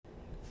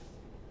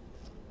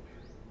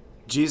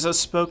Jesus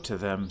spoke to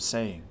them,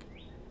 saying,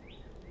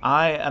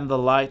 I am the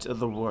light of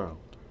the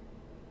world.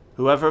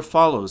 Whoever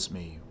follows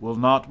me will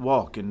not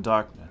walk in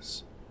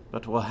darkness,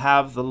 but will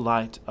have the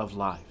light of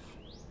life.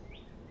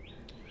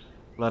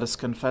 Let us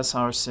confess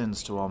our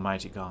sins to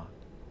Almighty God.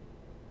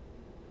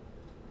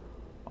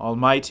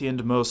 Almighty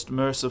and most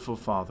merciful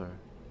Father,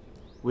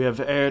 we have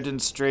erred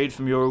and strayed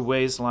from your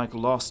ways like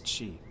lost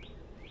sheep.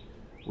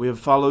 We have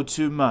followed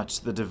too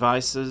much the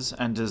devices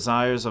and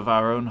desires of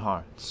our own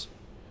hearts.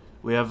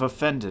 We have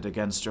offended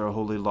against your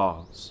holy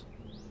laws.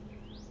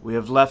 We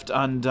have left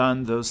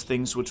undone those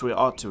things which we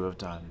ought to have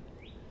done,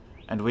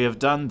 and we have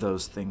done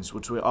those things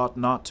which we ought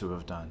not to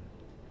have done.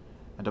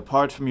 And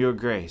apart from your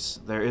grace,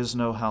 there is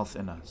no health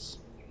in us.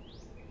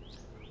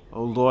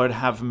 O Lord,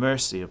 have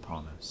mercy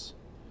upon us.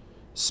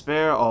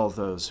 Spare all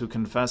those who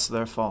confess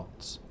their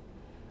faults.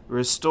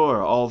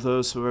 Restore all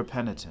those who are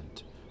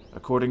penitent,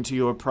 according to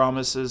your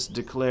promises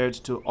declared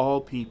to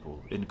all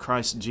people in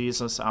Christ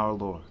Jesus our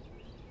Lord.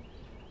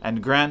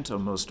 And grant, O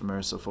most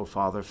merciful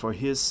Father, for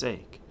his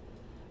sake,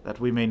 that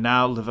we may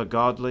now live a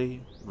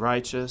godly,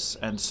 righteous,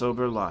 and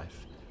sober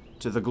life,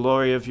 to the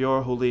glory of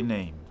your holy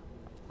name.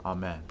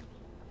 Amen.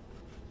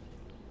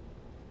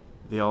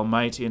 The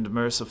Almighty and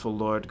merciful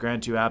Lord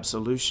grant you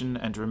absolution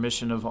and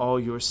remission of all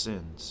your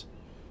sins,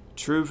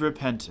 true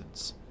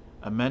repentance,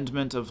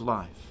 amendment of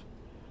life,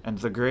 and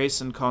the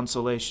grace and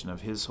consolation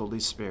of his Holy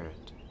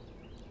Spirit.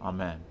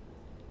 Amen.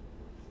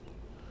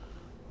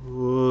 O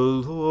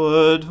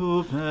Lord,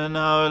 open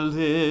our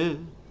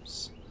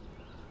lips,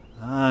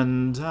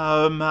 and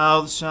our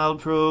mouth shall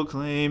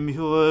proclaim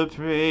your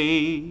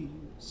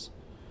praise.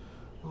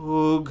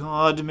 O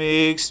God,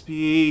 make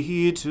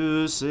speed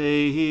to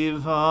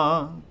save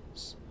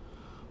us.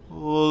 O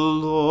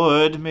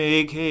Lord,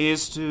 make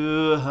haste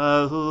to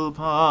help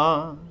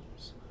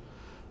us.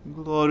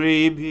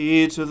 Glory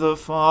be to the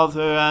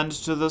Father, and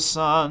to the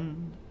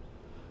Son,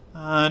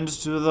 and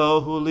to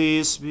the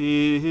Holy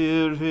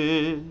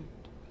Spirit,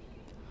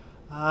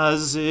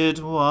 as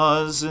it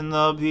was in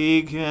the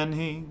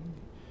beginning,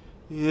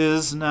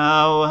 is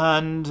now,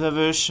 and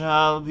ever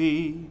shall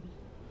be,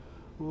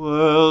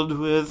 world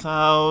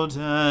without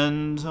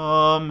end.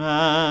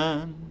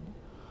 Amen.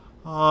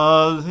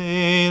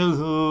 Alleluia.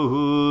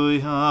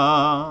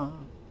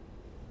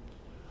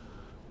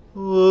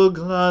 O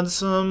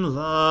gladsome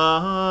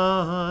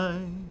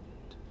light,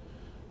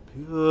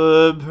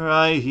 pure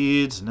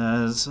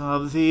brightness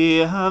of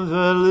the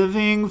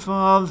ever-living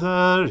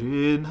Father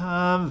in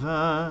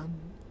heaven,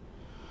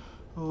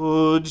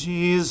 O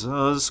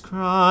Jesus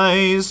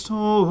Christ,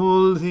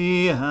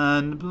 holy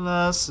and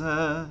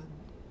blessed,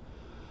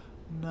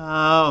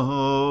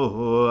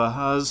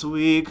 now as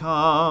we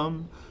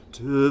come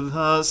to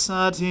the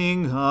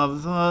setting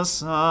of the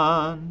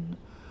sun,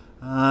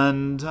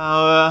 and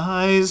our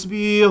eyes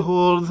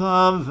behold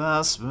the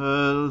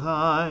vesper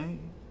light,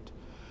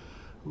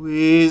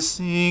 we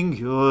sing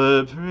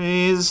your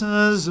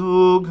praises,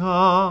 O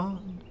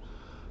God,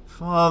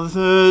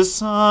 Father,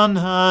 Son,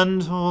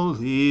 and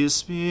Holy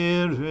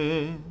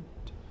Spirit.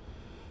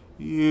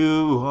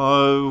 You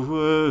are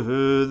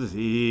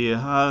worthy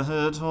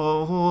at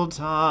all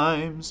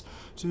times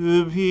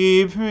to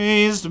be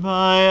praised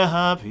by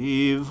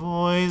happy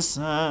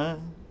voices,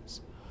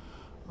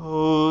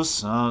 O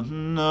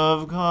Son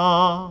of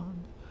God,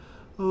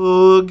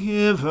 O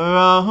Giver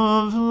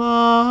of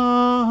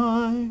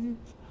life,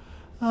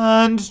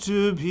 and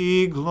to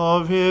be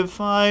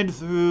glorified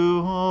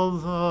through all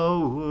the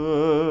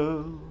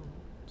world.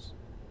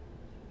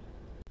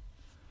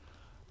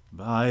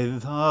 By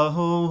the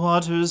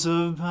waters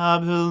of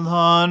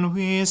Babylon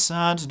we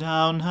sat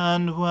down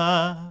and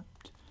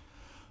wept,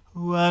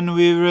 when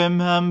we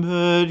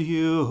remembered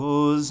you,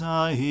 O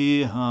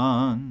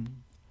Zion.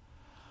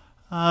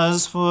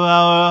 As for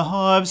our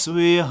harps,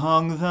 we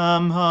hung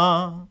them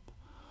up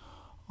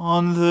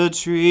on the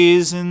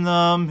trees in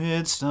the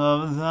midst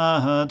of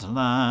that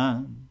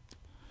land.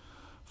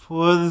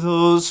 For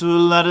those who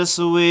led us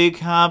away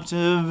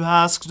captive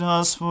asked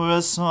us for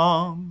a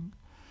song,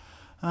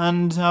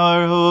 and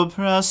our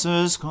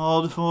oppressors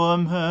called for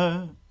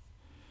mirth.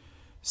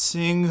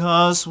 Sing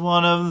us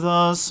one of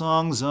the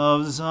songs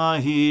of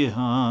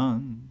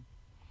Zion.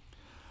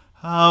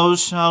 How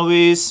shall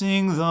we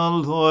sing the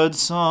Lord's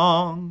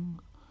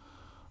song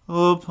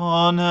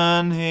upon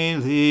an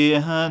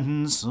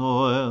alien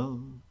soil?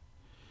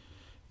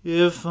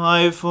 If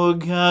I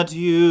forget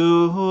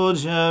you, O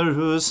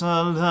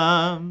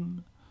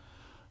Jerusalem,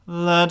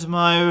 let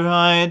my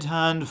right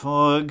hand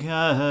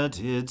forget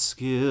its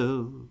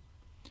skill.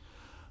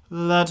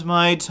 Let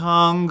my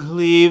tongue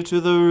cleave to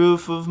the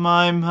roof of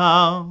my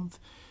mouth,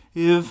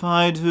 if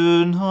I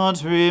do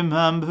not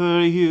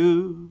remember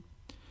you,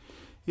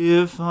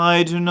 if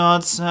I do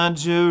not set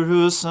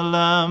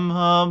Jerusalem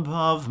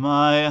above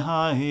my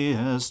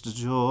highest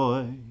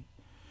joy.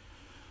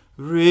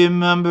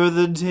 Remember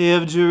the day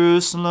of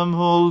Jerusalem,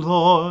 O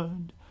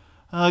Lord,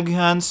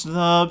 against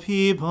the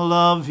people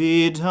of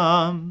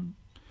Edom,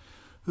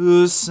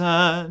 who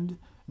said,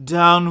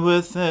 down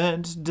with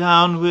it,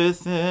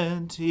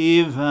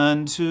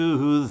 even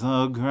to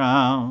the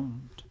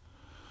ground.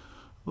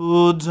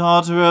 O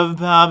daughter of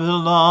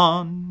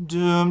Babylon,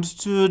 doomed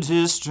to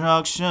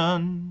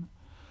destruction,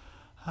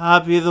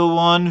 happy the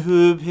one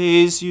who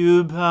pays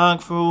you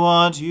back for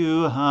what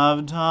you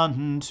have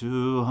done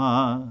to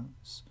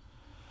us.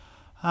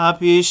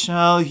 Happy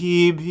shall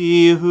he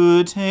be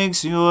who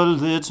takes your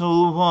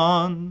little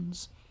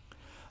ones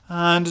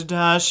and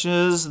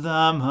dashes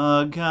them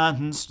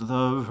against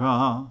the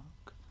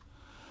rock.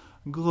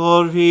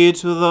 Glory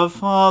to the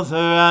Father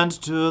and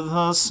to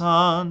the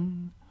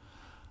Son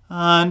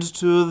and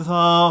to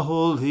the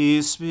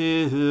Holy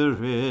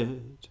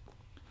Spirit,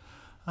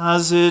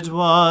 as it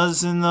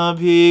was in the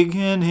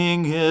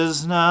beginning,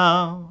 is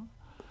now,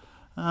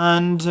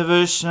 and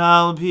ever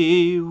shall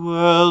be,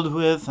 world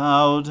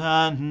without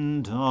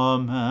end.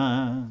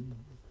 Amen.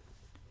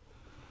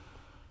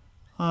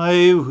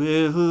 I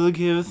will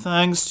give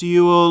thanks to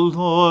you, O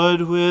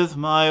Lord, with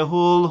my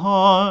whole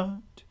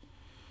heart.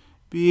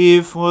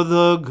 Before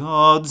the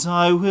gods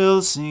I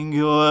will sing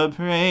your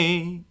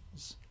praise.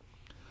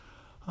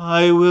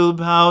 I will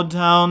bow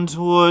down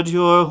toward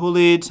your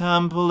holy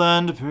temple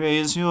and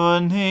praise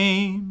your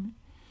name,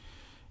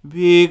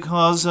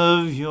 because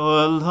of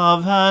your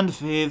love and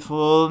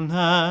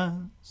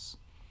faithfulness.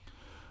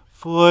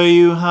 For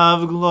you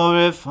have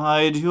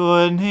glorified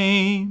your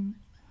name,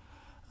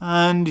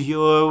 and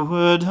your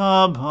word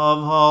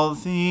above all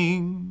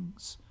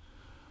things.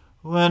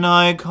 When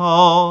I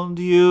called,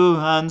 you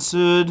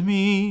answered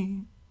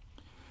me.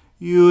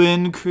 You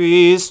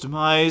increased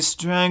my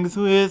strength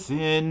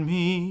within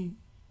me.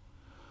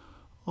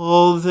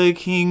 All the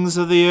kings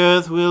of the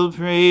earth will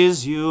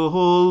praise you,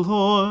 O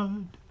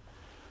Lord,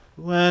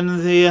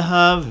 when they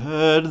have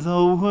heard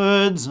the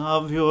words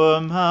of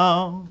your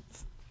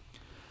mouth.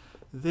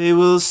 They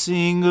will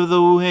sing of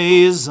the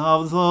ways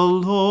of the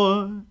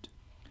Lord,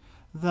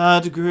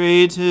 that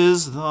great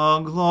is the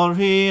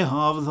glory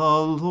of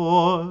the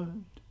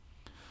Lord.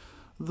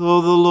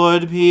 Though the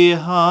Lord be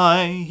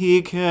high,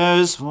 he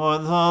cares for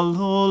the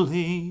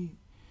lowly.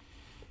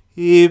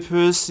 He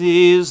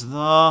perceives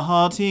the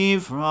haughty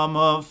from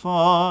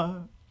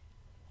afar.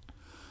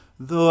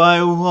 Though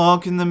I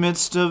walk in the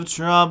midst of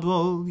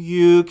trouble,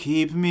 you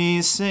keep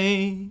me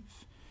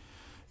safe.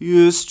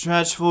 You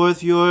stretch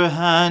forth your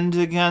hand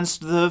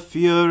against the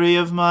fury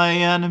of my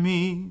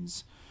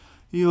enemies.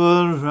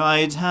 Your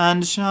right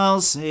hand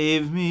shall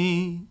save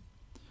me.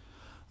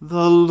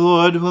 The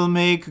Lord will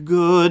make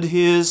good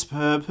his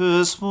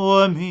purpose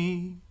for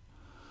me.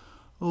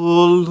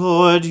 O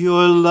Lord,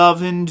 your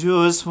love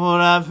endures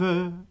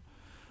forever.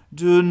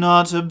 Do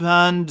not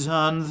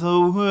abandon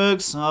the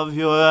works of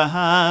your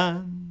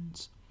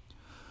hands.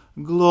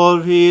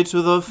 Glory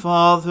to the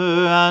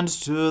Father and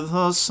to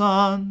the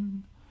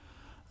Son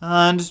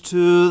and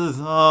to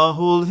the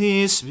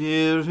Holy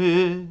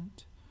Spirit,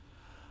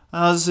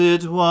 as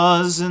it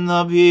was in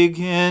the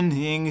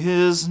beginning,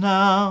 is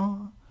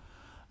now,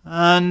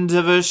 and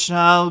ever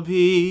shall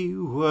be,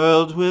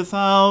 world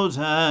without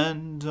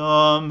end.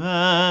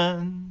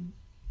 Amen.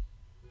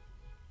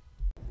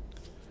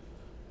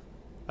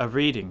 A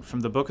reading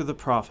from the book of the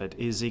prophet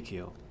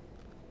Ezekiel.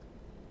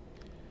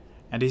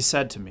 And he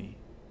said to me,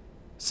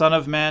 Son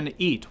of man,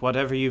 eat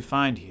whatever you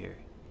find here.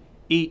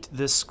 Eat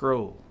this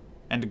scroll,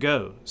 and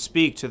go,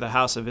 speak to the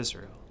house of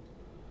Israel.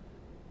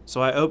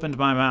 So I opened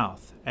my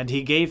mouth, and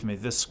he gave me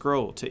this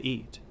scroll to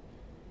eat.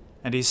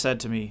 And he said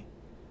to me,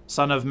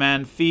 Son of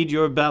man, feed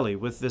your belly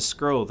with this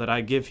scroll that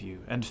I give you,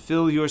 and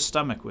fill your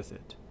stomach with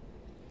it.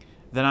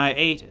 Then I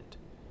ate it,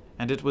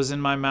 and it was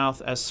in my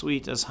mouth as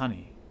sweet as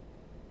honey.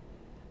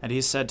 And he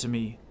said to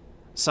me,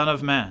 Son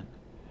of man,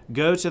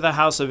 go to the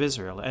house of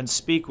Israel, and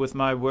speak with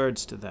my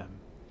words to them.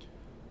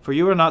 For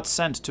you are not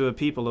sent to a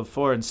people of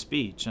foreign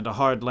speech and a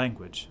hard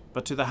language,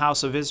 but to the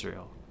house of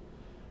Israel,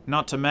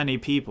 not to many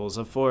peoples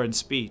of foreign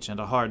speech and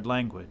a hard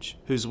language,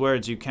 whose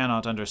words you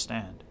cannot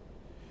understand.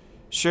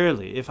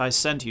 Surely, if I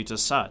sent you to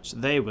such,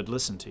 they would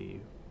listen to you.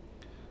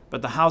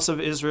 But the house of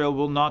Israel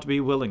will not be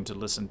willing to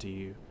listen to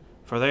you,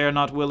 for they are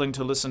not willing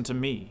to listen to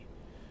me,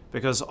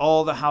 because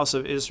all the house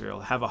of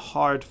Israel have a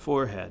hard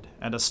forehead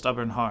and a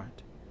stubborn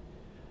heart.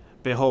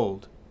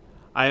 Behold,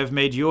 I have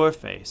made your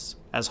face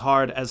as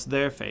hard as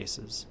their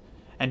faces,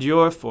 and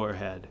your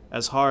forehead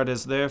as hard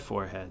as their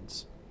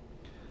foreheads.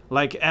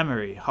 Like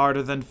emery,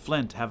 harder than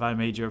flint, have I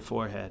made your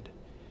forehead.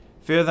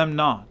 Fear them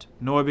not,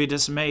 nor be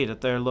dismayed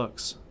at their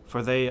looks,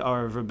 for they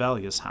are a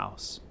rebellious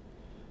house.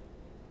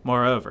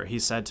 Moreover, he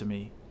said to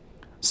me,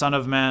 Son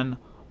of man,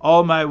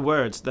 all my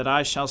words that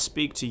I shall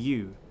speak to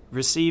you,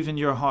 receive in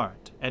your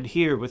heart, and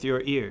hear with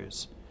your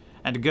ears,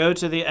 and go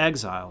to the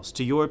exiles,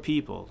 to your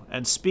people,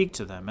 and speak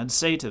to them, and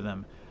say to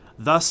them,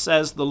 Thus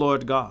says the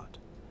Lord God,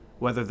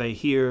 whether they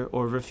hear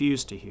or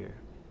refuse to hear.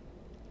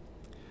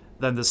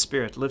 Then the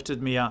Spirit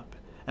lifted me up,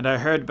 and I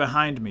heard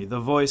behind me the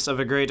voice of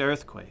a great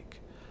earthquake.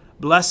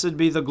 Blessed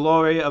be the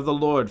glory of the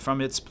Lord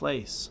from its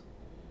place.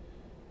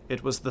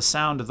 It was the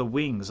sound of the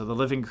wings of the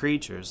living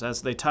creatures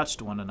as they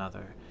touched one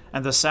another,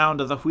 and the sound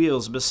of the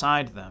wheels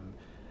beside them,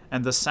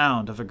 and the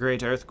sound of a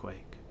great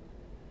earthquake.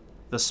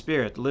 The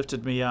Spirit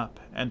lifted me up,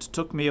 and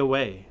took me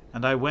away,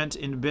 and I went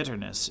in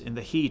bitterness in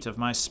the heat of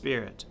my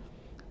spirit,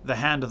 the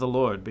hand of the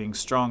Lord being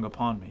strong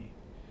upon me.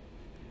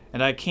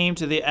 And I came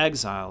to the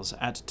exiles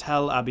at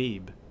Tel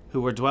Abib,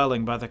 who were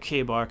dwelling by the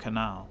Chebar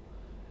Canal.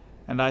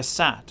 And I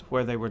sat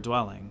where they were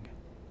dwelling,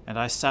 and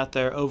I sat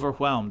there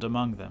overwhelmed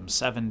among them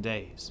 7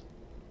 days.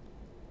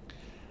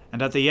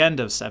 And at the end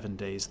of 7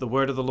 days the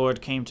word of the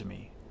Lord came to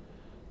me,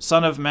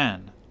 Son of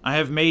man, I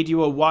have made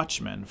you a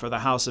watchman for the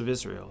house of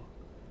Israel.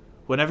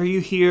 Whenever you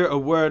hear a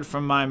word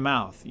from my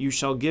mouth, you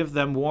shall give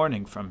them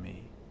warning from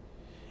me.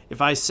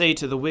 If I say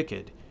to the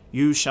wicked,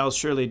 You shall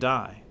surely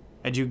die,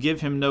 and you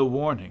give him no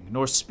warning,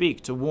 nor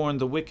speak to warn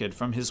the wicked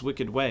from his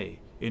wicked way,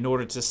 in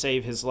order to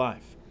save his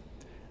life,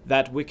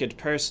 that wicked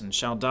person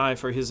shall die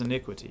for his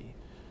iniquity,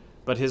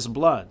 but his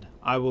blood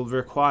I will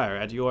require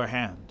at your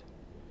hand.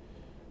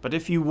 But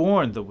if you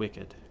warn the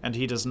wicked, and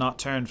he does not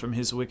turn from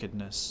his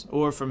wickedness,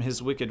 or from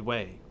his wicked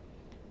way,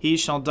 he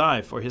shall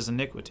die for his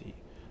iniquity,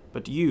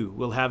 but you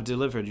will have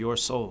delivered your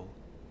soul.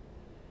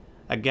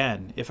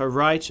 Again, if a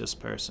righteous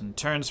person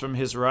turns from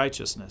his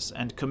righteousness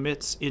and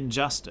commits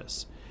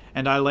injustice,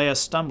 and I lay a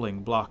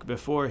stumbling block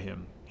before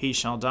him, he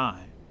shall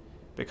die.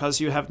 Because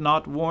you have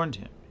not warned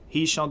him,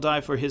 he shall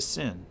die for his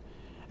sin,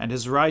 and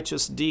his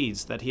righteous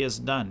deeds that he has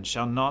done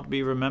shall not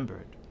be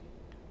remembered.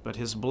 But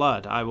his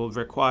blood I will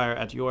require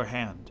at your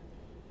hand.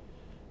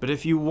 But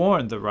if you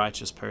warn the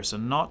righteous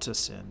person not to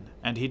sin,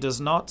 and he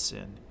does not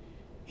sin,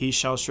 he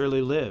shall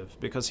surely live,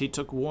 because he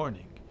took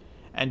warning,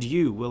 and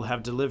you will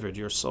have delivered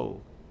your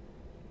soul.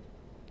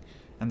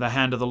 And the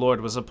hand of the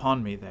Lord was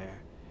upon me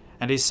there,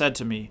 and he said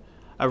to me,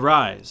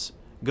 Arise,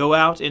 go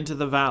out into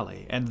the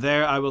valley, and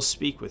there I will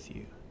speak with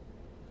you.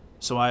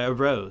 So I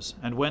arose,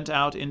 and went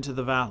out into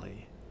the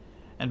valley.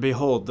 And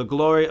behold, the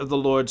glory of the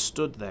Lord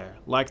stood there,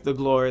 like the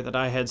glory that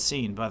I had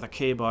seen by the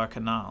Chebar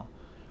Canal,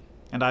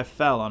 and I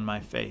fell on my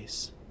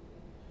face.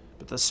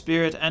 But the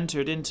Spirit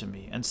entered into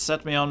me, and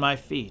set me on my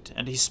feet,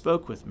 and he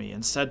spoke with me,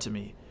 and said to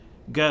me,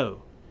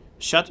 Go,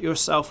 shut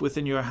yourself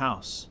within your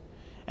house.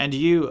 And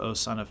you, O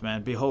Son of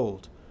man,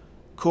 behold,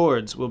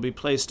 cords will be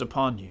placed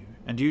upon you,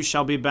 and you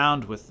shall be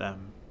bound with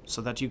them,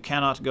 so that you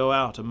cannot go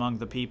out among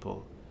the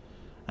people.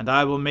 And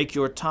I will make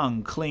your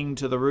tongue cling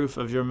to the roof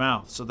of your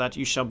mouth, so that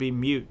you shall be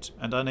mute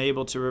and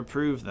unable to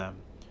reprove them,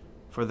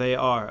 for they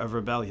are a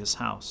rebellious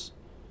house.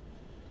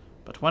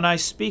 But when I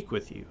speak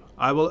with you,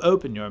 I will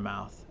open your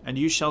mouth, and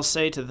you shall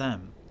say to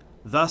them,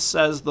 Thus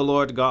says the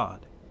Lord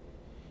God.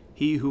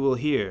 He who will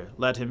hear,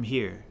 let him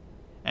hear,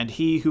 and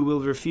he who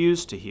will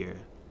refuse to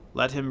hear,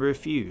 let him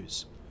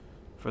refuse,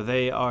 for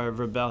they are a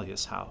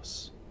rebellious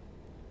house.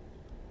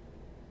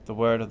 The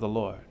word of the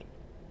Lord.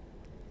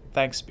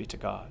 Thanks be to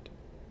God.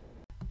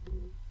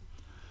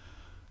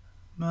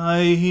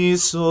 My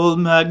soul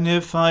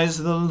magnifies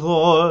the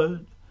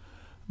Lord.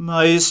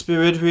 My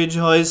spirit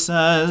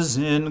rejoices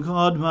in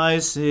God my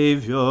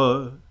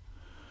Saviour.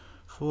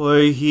 For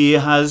he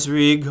has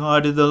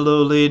regarded the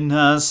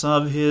lowliness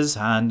of his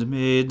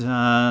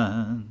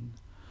handmaiden.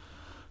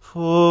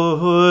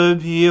 For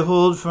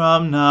behold,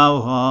 from now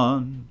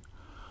on,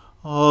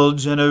 all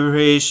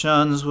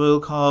generations will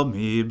call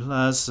me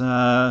blessed.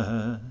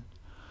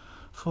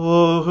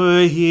 For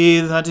he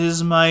that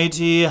is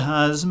mighty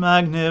has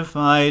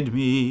magnified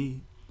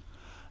me,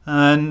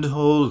 and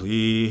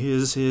holy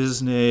is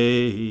his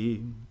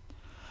name.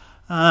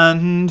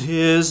 And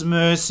his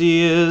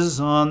mercy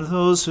is on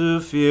those who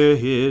fear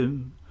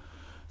him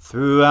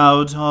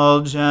throughout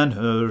all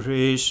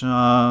generations.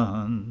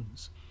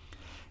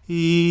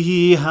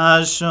 He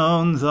has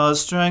shown the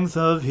strength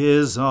of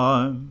his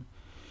arm.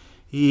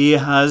 He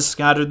has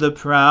scattered the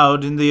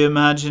proud in the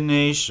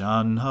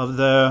imagination of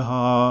their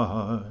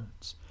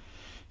hearts.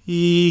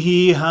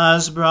 He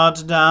has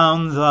brought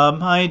down the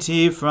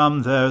mighty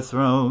from their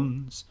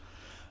thrones,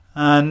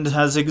 and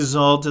has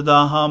exalted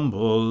the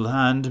humble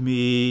and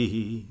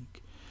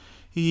meek.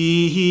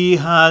 He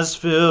has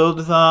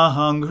filled the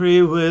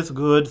hungry with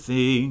good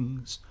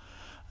things,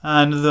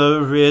 and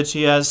the rich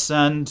he has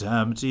sent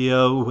empty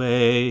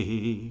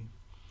away.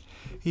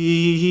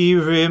 He,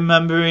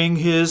 remembering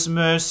his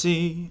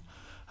mercy,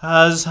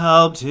 has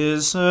helped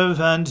his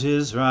servant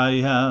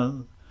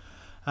Israel,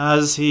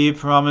 as he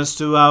promised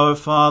to our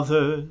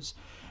fathers,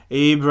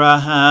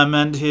 Abraham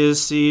and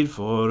his seed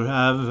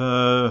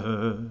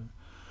forever.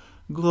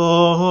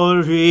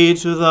 Glory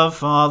to the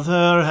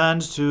Father,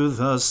 and to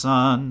the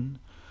Son,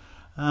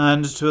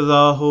 and to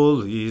the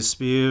Holy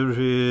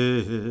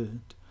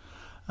Spirit,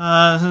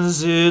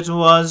 as it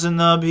was in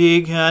the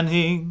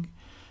beginning,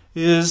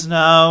 is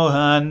now,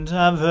 and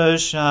ever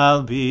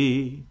shall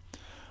be,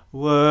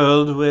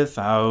 world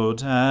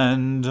without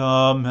end.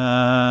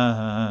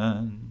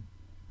 Amen.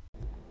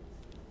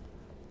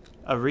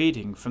 A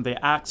reading from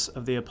the Acts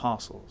of the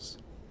Apostles.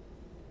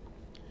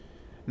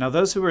 Now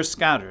those who were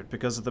scattered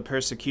because of the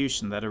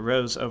persecution that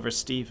arose over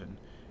Stephen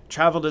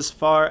traveled as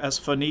far as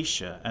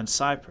Phoenicia and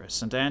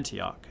Cyprus and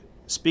Antioch,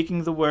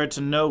 speaking the word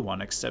to no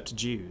one except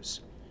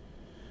Jews.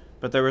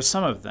 But there were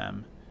some of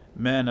them,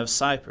 men of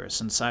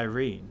Cyprus and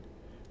Cyrene,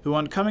 who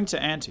on coming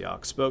to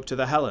Antioch spoke to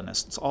the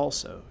Hellenists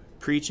also,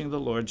 preaching the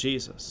Lord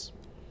Jesus.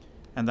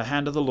 And the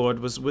hand of the Lord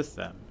was with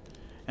them,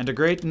 and a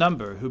great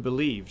number who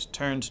believed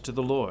turned to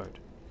the Lord.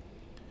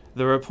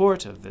 The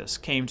report of this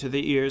came to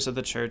the ears of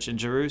the church in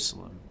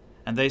Jerusalem,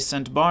 and they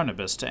sent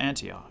Barnabas to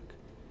Antioch.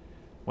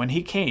 When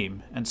he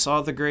came and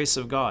saw the grace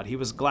of God, he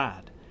was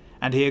glad,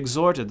 and he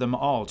exhorted them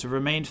all to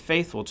remain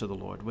faithful to the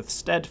Lord with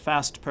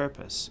steadfast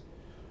purpose.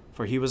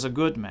 For he was a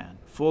good man,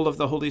 full of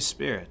the Holy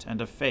Spirit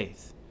and of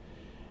faith,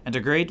 and a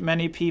great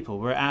many people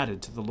were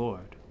added to the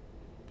Lord.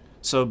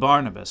 So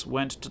Barnabas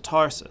went to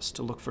Tarsus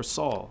to look for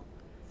Saul,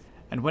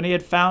 and when he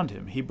had found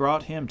him, he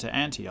brought him to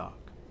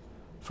Antioch.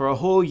 For a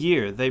whole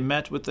year they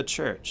met with the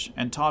church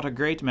and taught a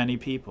great many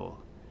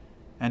people.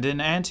 And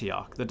in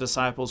Antioch the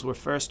disciples were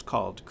first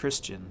called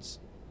Christians.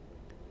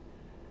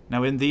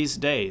 Now in these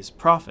days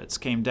prophets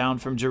came down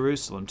from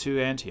Jerusalem to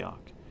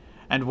Antioch,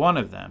 and one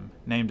of them,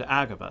 named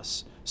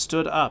Agabus,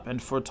 stood up and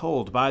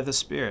foretold by the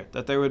Spirit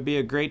that there would be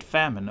a great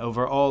famine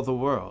over all the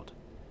world.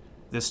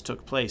 This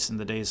took place in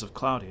the days of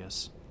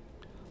Claudius.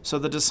 So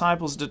the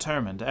disciples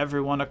determined, every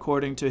one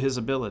according to his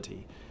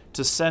ability,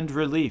 to send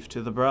relief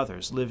to the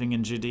brothers living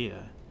in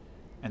Judea.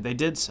 And they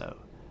did so,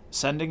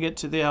 sending it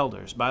to the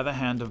elders by the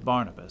hand of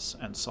Barnabas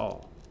and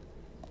Saul.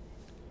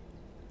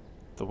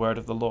 The word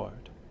of the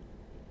Lord.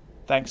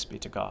 Thanks be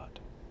to God.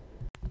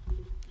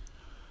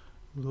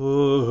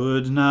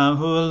 Lord, now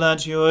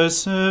let your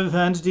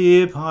servant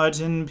depart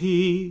in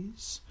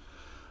peace,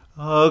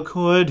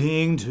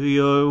 according to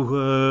your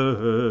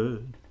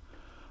word.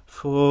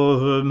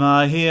 For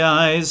my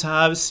eyes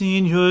have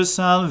seen your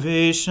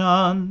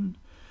salvation,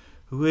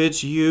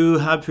 which you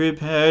have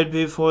prepared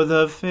before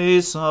the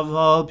face of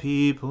all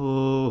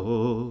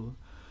people,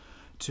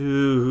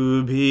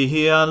 to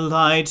be a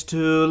light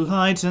to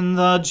lighten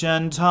the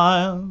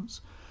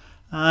Gentiles,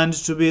 and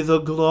to be the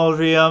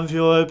glory of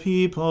your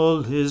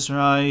people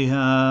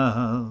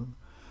Israel.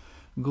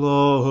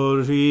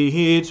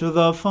 Glory to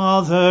the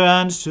Father,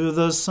 and to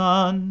the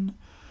Son,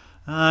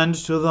 and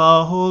to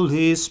the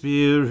Holy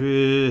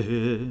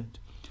Spirit,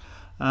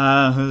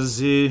 as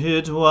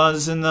it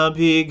was in the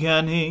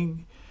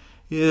beginning,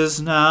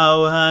 is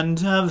now,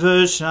 and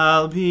ever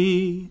shall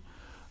be,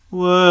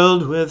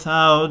 world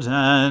without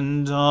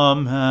end.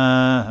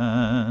 Amen.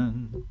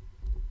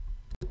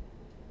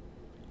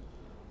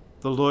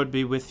 The Lord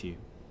be with you.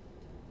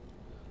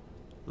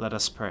 Let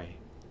us pray.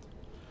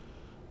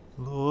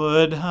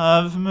 Lord,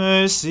 have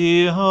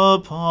mercy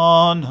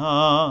upon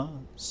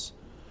us.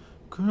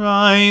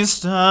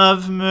 Christ,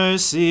 have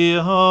mercy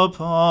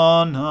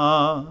upon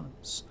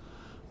us.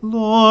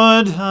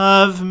 Lord,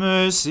 have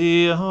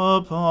mercy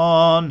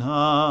upon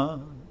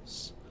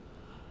us.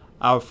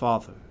 Our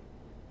Father,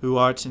 who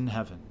art in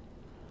heaven,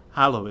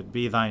 hallowed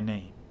be thy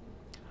name.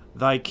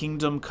 Thy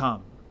kingdom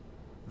come,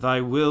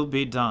 thy will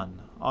be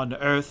done, on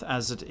earth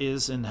as it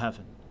is in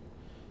heaven.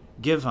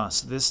 Give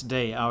us this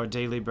day our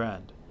daily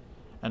bread,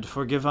 and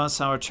forgive us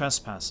our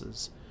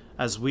trespasses,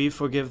 as we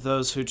forgive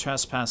those who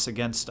trespass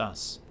against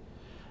us.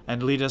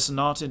 And lead us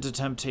not into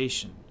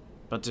temptation,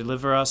 but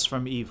deliver us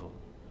from evil.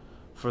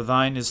 For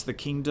thine is the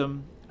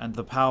kingdom, and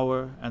the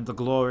power, and the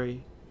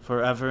glory,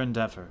 forever and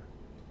ever.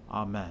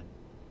 Amen.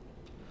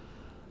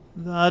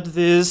 That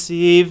this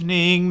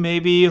evening may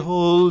be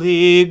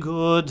holy,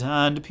 good,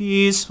 and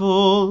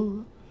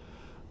peaceful,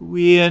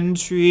 we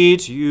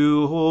entreat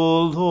you,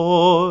 O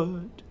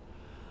Lord,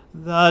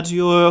 that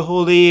your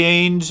holy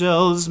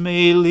angels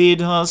may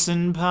lead us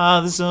in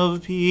paths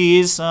of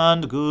peace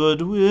and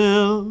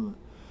goodwill.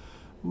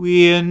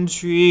 We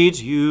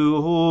entreat you,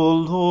 O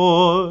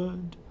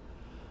Lord,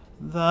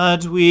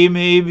 that we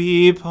may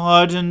be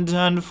pardoned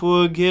and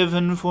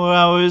forgiven for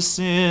our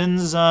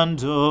sins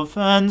and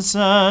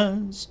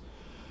offenses.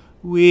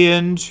 We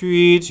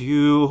entreat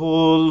you,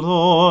 O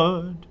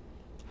Lord,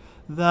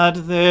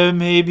 that there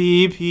may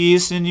be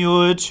peace in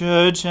your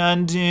church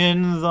and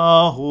in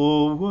the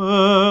whole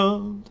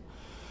world.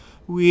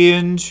 We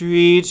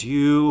entreat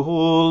you,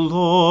 O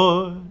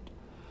Lord,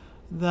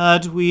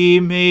 that we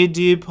may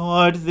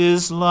depart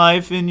this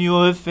life in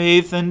your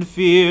faith and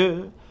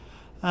fear,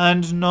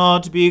 and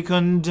not be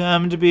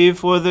condemned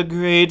before the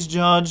great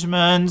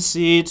judgment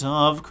seat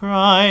of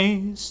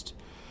Christ.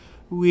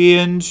 We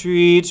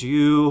entreat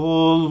you,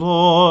 O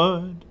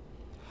Lord,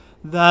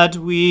 that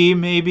we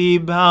may be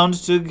bound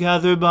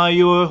together by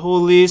your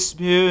Holy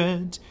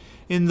Spirit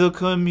in the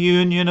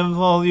communion of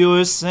all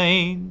your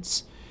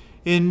saints,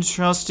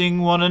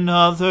 entrusting one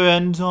another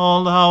and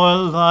all our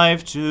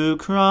life to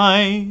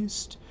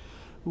Christ.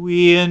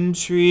 We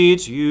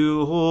entreat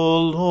you, O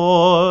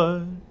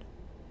Lord.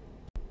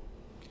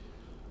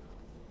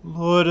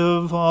 Lord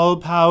of all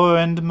power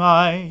and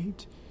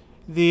might,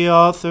 the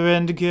author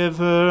and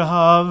giver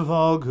of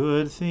all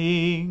good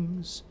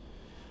things,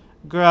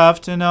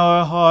 graft in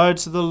our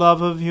hearts the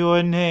love of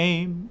your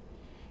name,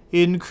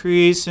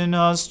 increase in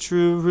us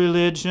true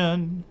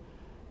religion,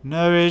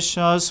 nourish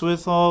us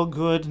with all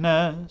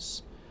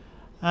goodness,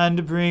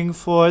 and bring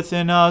forth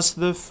in us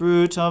the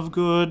fruit of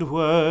good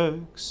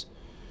works.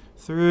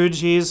 Through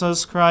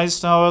Jesus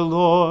Christ our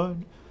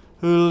Lord,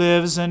 who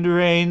lives and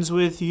reigns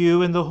with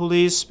you in the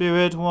Holy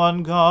Spirit,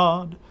 one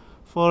God,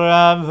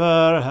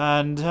 forever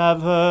and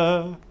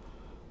ever.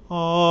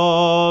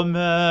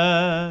 Amen.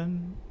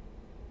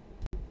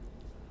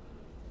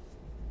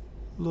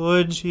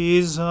 Lord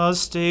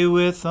Jesus, stay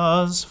with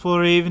us,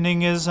 for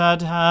evening is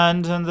at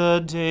hand and the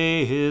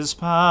day is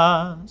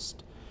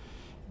past.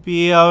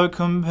 Be our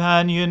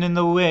companion in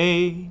the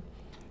way,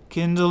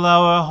 kindle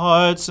our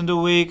hearts and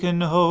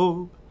awaken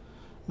hope,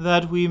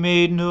 that we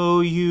may know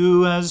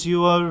you as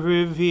you are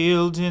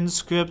revealed in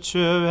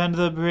Scripture and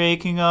the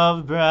breaking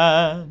of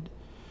bread.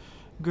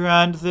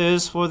 Grant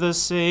this for the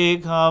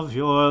sake of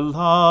your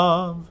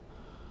love.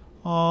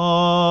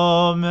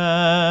 Amen.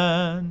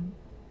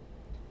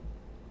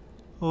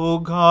 O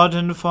God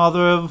and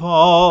Father of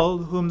all,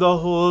 whom the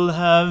whole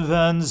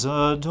heavens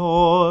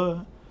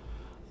adore,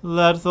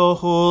 let the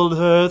whole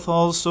earth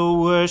also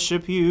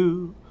worship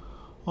you,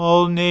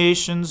 all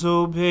nations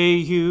obey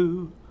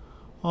you,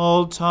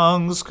 all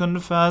tongues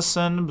confess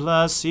and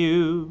bless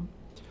you,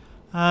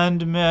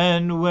 and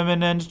men,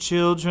 women, and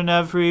children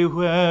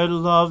everywhere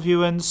love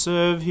you and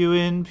serve you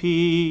in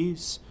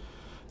peace,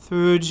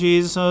 through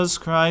Jesus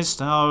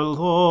Christ our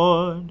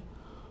Lord.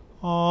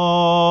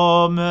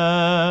 Amen.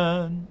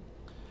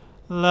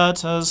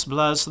 Let us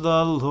bless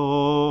the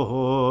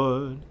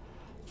Lord.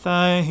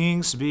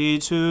 Thanks be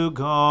to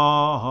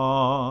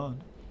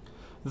God.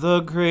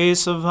 The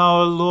grace of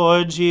our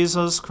Lord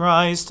Jesus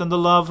Christ and the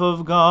love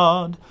of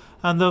God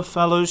and the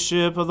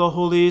fellowship of the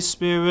Holy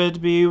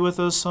Spirit be with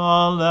us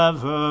all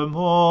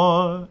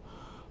evermore.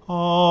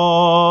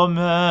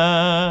 Amen.